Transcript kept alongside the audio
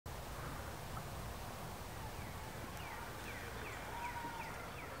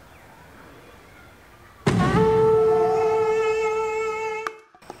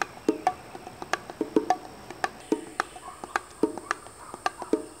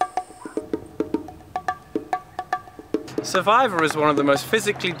Survivor is one of the most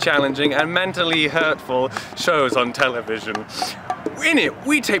physically challenging and mentally hurtful shows on television. In it,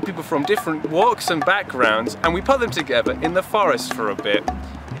 we take people from different walks and backgrounds and we put them together in the forest for a bit.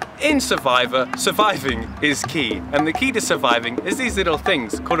 In Survivor, surviving is key, and the key to surviving is these little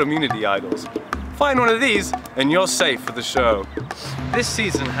things called immunity idols. Find one of these and you're safe for the show. This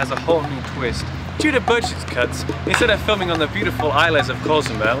season has a whole new twist. Due to budget cuts, instead of filming on the beautiful islands of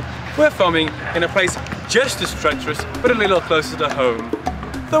Cozumel, we're filming in a place just as treacherous but a little closer to home,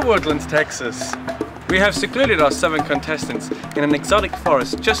 the Woodlands, Texas. We have secluded our 7 contestants in an exotic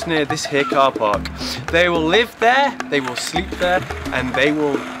forest just near this here car park. They will live there, they will sleep there, and they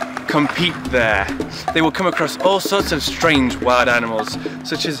will compete there. They will come across all sorts of strange wild animals,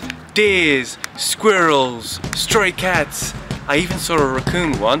 such as deers, squirrels, stray cats. I even saw a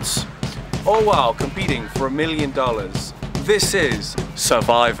raccoon once, all while competing for $1 million. This is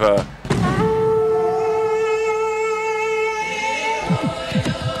Survivor.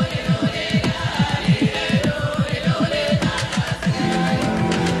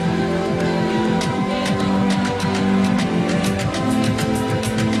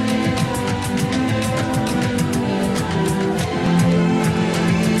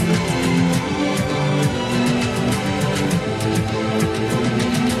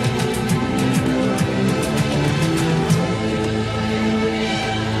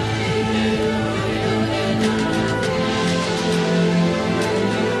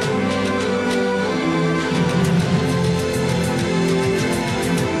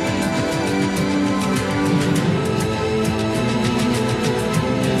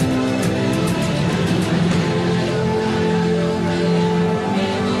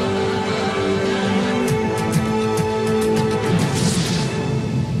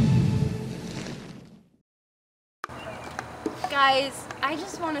 Guys, I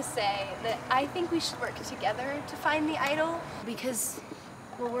just want to say that I think we should work together to find the idol because,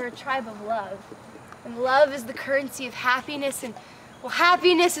 well, we're a tribe of love. And love is the currency of happiness, and, well,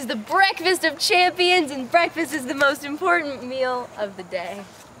 happiness is the breakfast of champions, and breakfast is the most important meal of the day.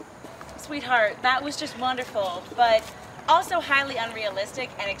 Sweetheart, that was just wonderful, but also highly unrealistic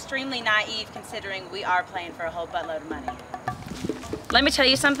and extremely naive considering we are playing for a whole buttload of money. Let me tell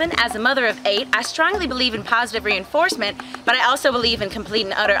you something, as a mother of 8, I strongly believe in positive reinforcement, but I also believe in complete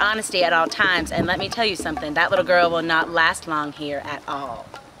and utter honesty at all times. And let me tell you something, that little girl will not last long here at all.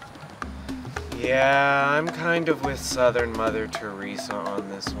 Yeah, I'm kind of with Southern Mother Teresa on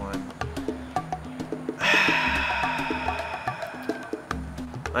this one.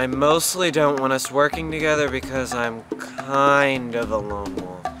 I mostly don't want us working together because I'm kind of a lone wolf.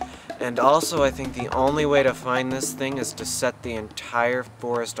 And also, I think the only way to find this thing is to set the entire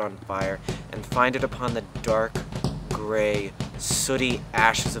forest on fire and find it upon the dark, gray, sooty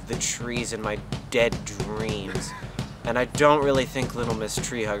ashes of the trees in my dead dreams. And I don't really think Little Miss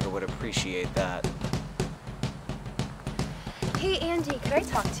Treehugger would appreciate that. Hey, Andy, could I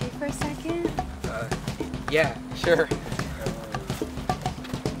talk to you for a second? Yeah, sure.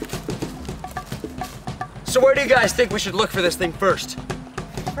 So where do you guys think we should look for this thing first?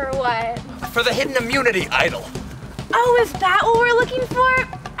 For what? For the hidden immunity idol. Oh, is that what we're looking for?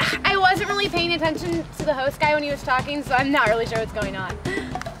 I wasn't really paying attention to the host guy when he was talking, so I'm not really sure what's going on.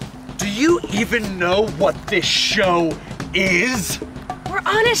 Do you even know what this show is? We're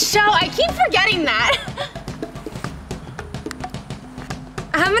on a show. I keep forgetting that.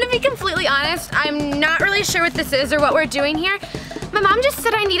 I'm gonna be completely honest. I'm not really sure what this is or what we're doing here. My mom just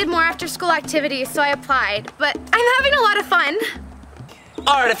said I needed more after-school activities, so I applied. But I'm having a lot of fun.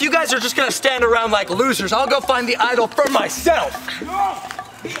 All right, if you guys are just gonna stand around like losers, I'll go find the idol for myself. No!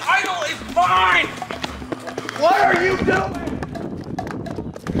 The idol is mine! What are you doing?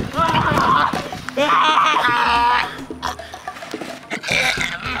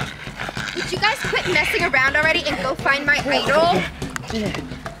 Would you guys quit messing around already and go find my idol?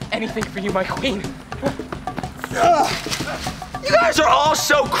 Anything for you, my queen. You guys are all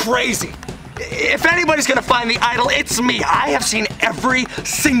so crazy. If anybody's gonna find the idol, it's me. I have seen every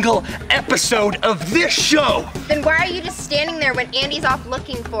single episode of this show. Then why are you just standing there when Andy's off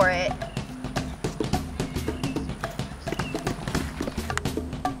looking for it?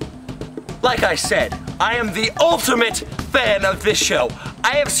 Like I said, I am the ultimate fan of this show.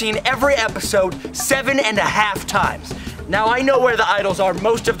 I have seen every episode 7.5 times. Now I know where the idols are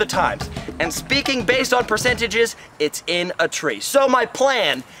most of the times. And speaking based on percentages, it's in a tree. So my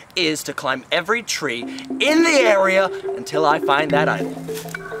plan is to climb every tree in the area until I find that idol.